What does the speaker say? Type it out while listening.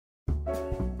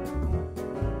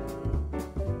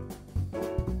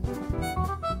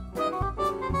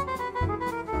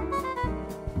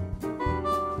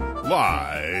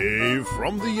Live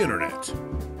from the internet,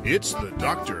 it's the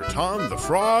Dr. Tom the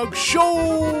Frog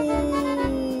Show!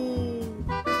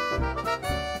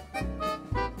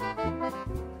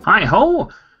 Hi-ho!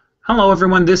 Hello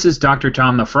everyone, this is Dr.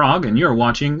 Tom the Frog, and you're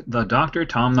watching the Dr.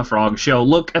 Tom the Frog Show.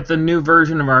 Look at the new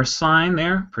version of our sign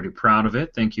there. Pretty proud of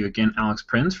it. Thank you again, Alex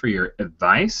Prinz, for your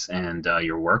advice and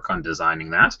your work on designing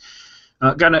that.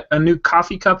 Got a new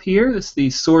coffee cup here. This is the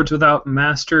Swords Without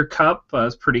Master cup.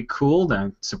 It's pretty cool.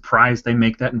 I'm surprised they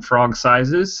make that in frog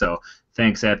sizes, so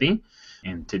thanks, Epi.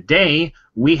 And today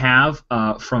we have,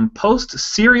 from Post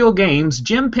Serial Games,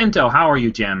 Jim Pinto. How are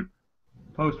you, Jim?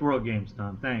 Post World Games,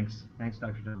 Tom. Thanks. Thanks,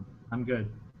 Dr. Tom. I'm good.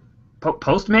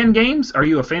 Postman Games? Are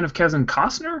you a fan of Kevin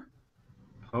Costner?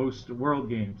 Post World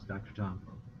Games, Dr. Tom.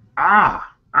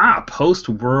 Post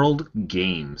World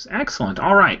Games. Excellent.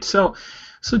 All right. So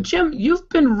Jim, you've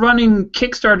been running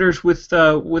Kickstarters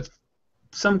with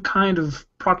some kind of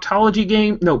proctology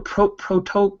game. No,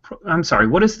 I'm sorry.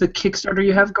 What is the Kickstarter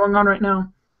you have going on right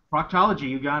now? Proctology.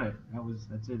 You got it.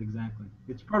 That's it exactly.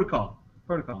 It's protocol.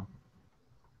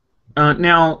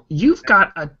 Now, you've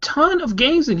got a ton of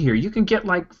games in here. You can get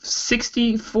like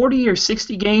 40 or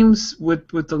 60 games with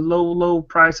the low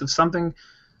price of something.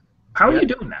 How are you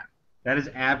doing that? That is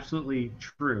absolutely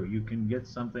true. You can get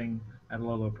something at a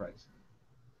low price.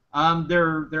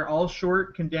 They're all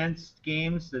short, condensed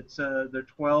games. They're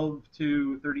 12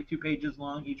 to 32 pages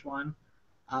long, each one,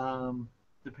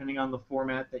 depending on the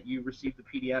format that you receive the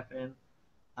PDF in.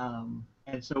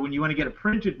 And so when you want to get a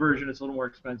printed version, it's a little more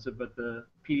expensive, but the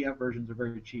PDF versions are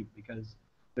very cheap because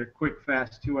they're quick,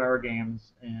 fast, 2-hour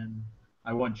games, and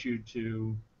I want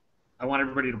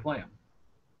everybody to play them.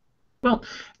 Well,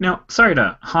 now, sorry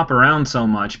to hop around so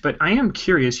much, but I am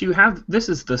curious. This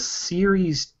is the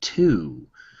Series 2.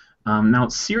 Now,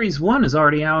 Series 1 is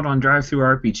already out on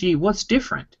DriveThruRPG. What's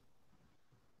different?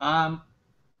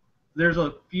 There's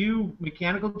a few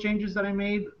mechanical changes that I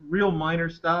made, real minor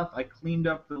stuff. I cleaned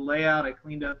up the layout. I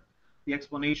cleaned up the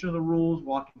explanation of the rules,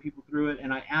 walking people through it,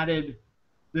 and I added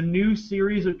the new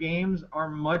series of games are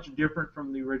much different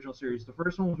from the original series. The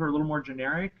first ones were a little more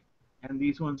generic, and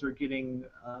these ones are getting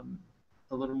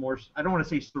a little more, I don't want to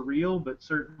say surreal, but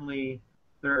certainly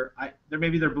they're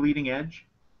bleeding edge.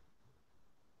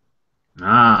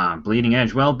 Bleeding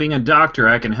edge. Well, being a doctor,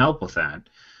 I can help with that.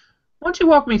 Why don't you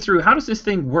walk me through, how does this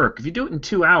thing work? If you do it in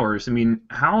 2 hours, I mean,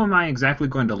 how am I exactly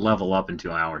going to level up in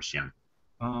 2 hours, Jim?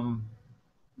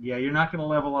 Yeah, you're not going to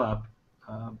level up,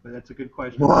 but that's a good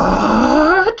question.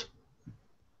 What?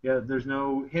 Yeah, there's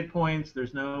no hit points,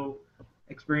 there's no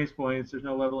experience points, there's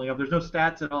no leveling up, there's no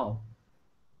stats at all.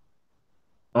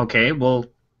 Okay, well,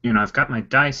 I've got my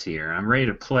dice here. I'm ready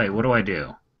to play. What do I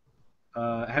do?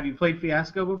 Have you played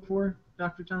Fiasco before,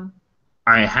 Dr. Tom?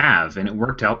 I have, and it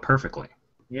worked out perfectly.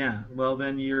 Yeah, well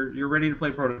then you're ready to play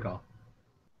Protocol.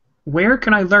 Where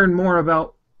can I learn more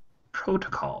about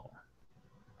Protocol?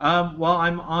 Well,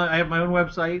 I have my own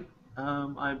website.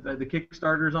 The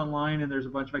Kickstarter's online, and there's a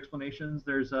bunch of explanations.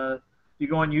 You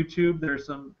go on YouTube. There's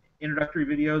some introductory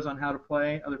videos on how to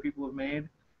play. Other people have made.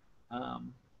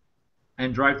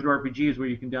 And DriveThruRPG is where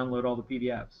you can download all the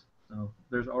PDFs. So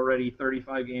there's already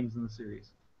 35 games in the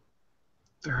series.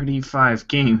 35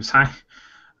 games. I'm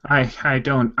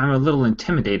a little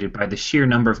intimidated by the sheer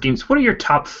number of games. What are your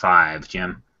top 5,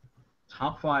 Jim?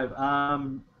 Top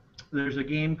 5. There's a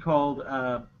game called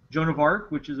Joan of Arc,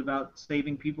 which is about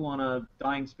saving people on a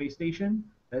dying space station.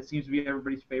 That seems to be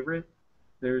everybody's favorite.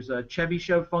 There's a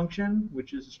Chebyshev Function,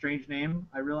 which is a strange name,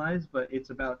 I realize, but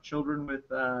it's about children with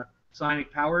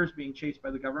psionic powers being chased by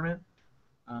the government.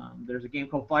 There's a game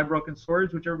called Five Broken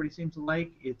Swords, which everybody seems to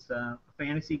like. It's a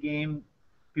fantasy game.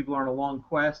 People are on a long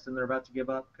quest and they're about to give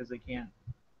up because they can't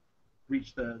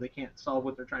solve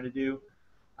what they're trying to do.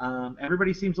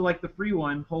 Everybody seems to like the free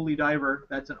one, Holy Diver.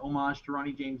 That's an homage to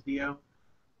Ronnie James Dio.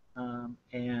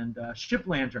 And Ship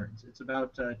Lanterns. It's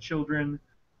about children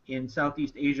in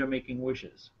Southeast Asia making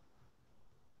wishes.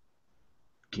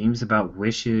 Games about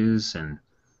wishes and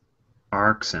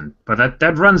arcs, but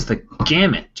that runs the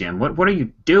gamut, Jim. What are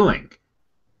you doing?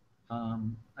 I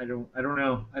don't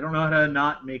know. I don't know how to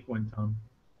not make one, Tom.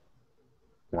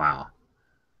 Wow.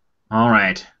 All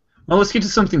right. Well, let's get to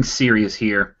something serious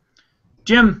here.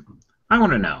 Jim, I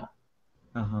want to know.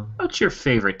 What's your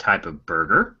favorite type of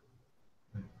burger?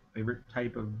 Favorite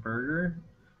type of burger?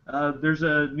 There's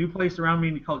a new place around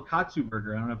me called Katsu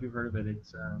Burger. I don't know if you've heard of it.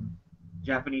 It's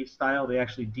Japanese style. They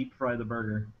actually deep fry the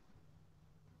burger.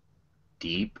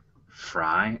 Deep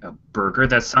fry a burger?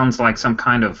 That sounds like some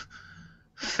kind of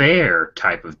fair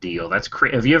type of deal.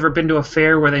 Have you ever been to a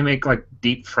fair where they make like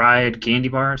deep fried candy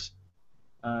bars?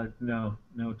 No,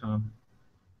 Tom.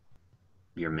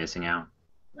 You're missing out.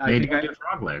 I They think don't do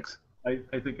frog legs. I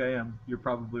think I am. You're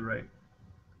probably right.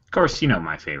 Of course, you know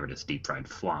my favorite is deep fried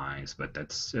flies, but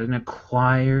that's an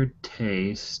acquired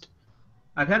taste.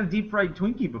 I've had a deep fried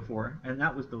Twinkie before, and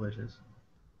that was delicious.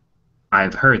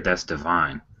 I've heard that's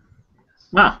divine.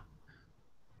 Well,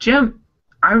 Jim,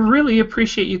 I really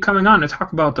appreciate you coming on to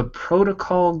talk about the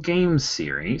Protocol Games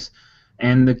series.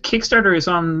 And the Kickstarter is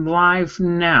on live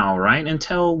now, right?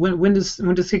 Until when does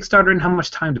Kickstarter, and how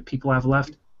much time do people have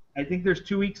left? I think there's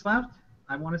 2 weeks left.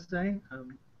 I want to say,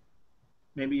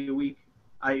 maybe a week.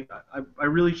 I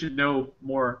really should know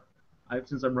more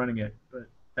since I'm running it, but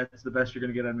that's the best you're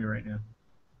going to get on me right now.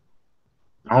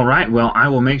 All right. Well, I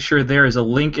will make sure there is a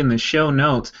link in the show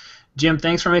notes. Jim,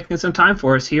 thanks for making some time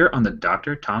for us here on the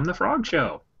Dr. Tom the Frog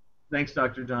Show. Thanks,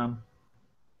 Dr. Tom.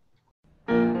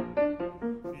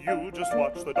 You just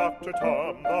watched the Dr.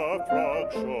 Tom the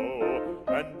Frog Show,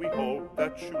 and we hope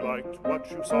that you liked what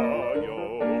you saw,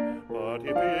 yo. But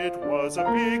if it was a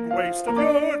big waste of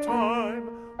your time,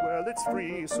 well, it's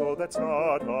free, so that's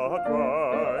not a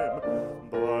crime.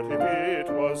 But if it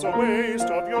was a waste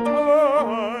of your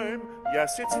time,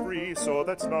 yes, it's free, so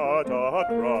that's not a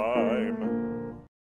crime.